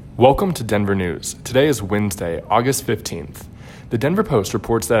Welcome to Denver News. Today is Wednesday, August 15th. The Denver Post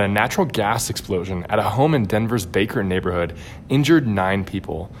reports that a natural gas explosion at a home in Denver's Baker neighborhood injured 9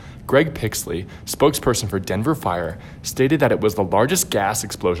 people. Greg Pixley, spokesperson for Denver Fire, stated that it was the largest gas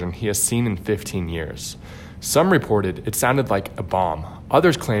explosion he has seen in 15 years. Some reported it sounded like a bomb.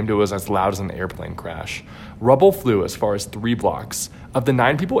 Others claimed it was as loud as an airplane crash. Rubble flew as far as 3 blocks. Of the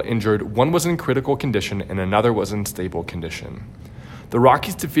 9 people injured, 1 was in critical condition and another was in stable condition. The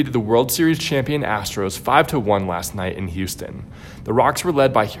Rockies defeated the World Series champion Astros 5-1 last night in Houston. The Rocks were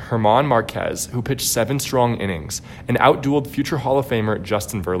led by German Marquez, who pitched 7 strong innings, and outdueled future Hall of Famer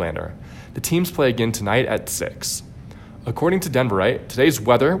Justin Verlander. The teams play again tonight at 6. According to Denverite, today's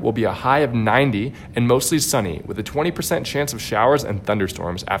weather will be a high of 90 and mostly sunny, with a 20% chance of showers and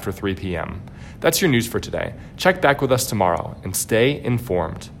thunderstorms after 3 p.m. That's your news for today. Check back with us tomorrow and stay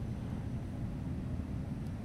informed.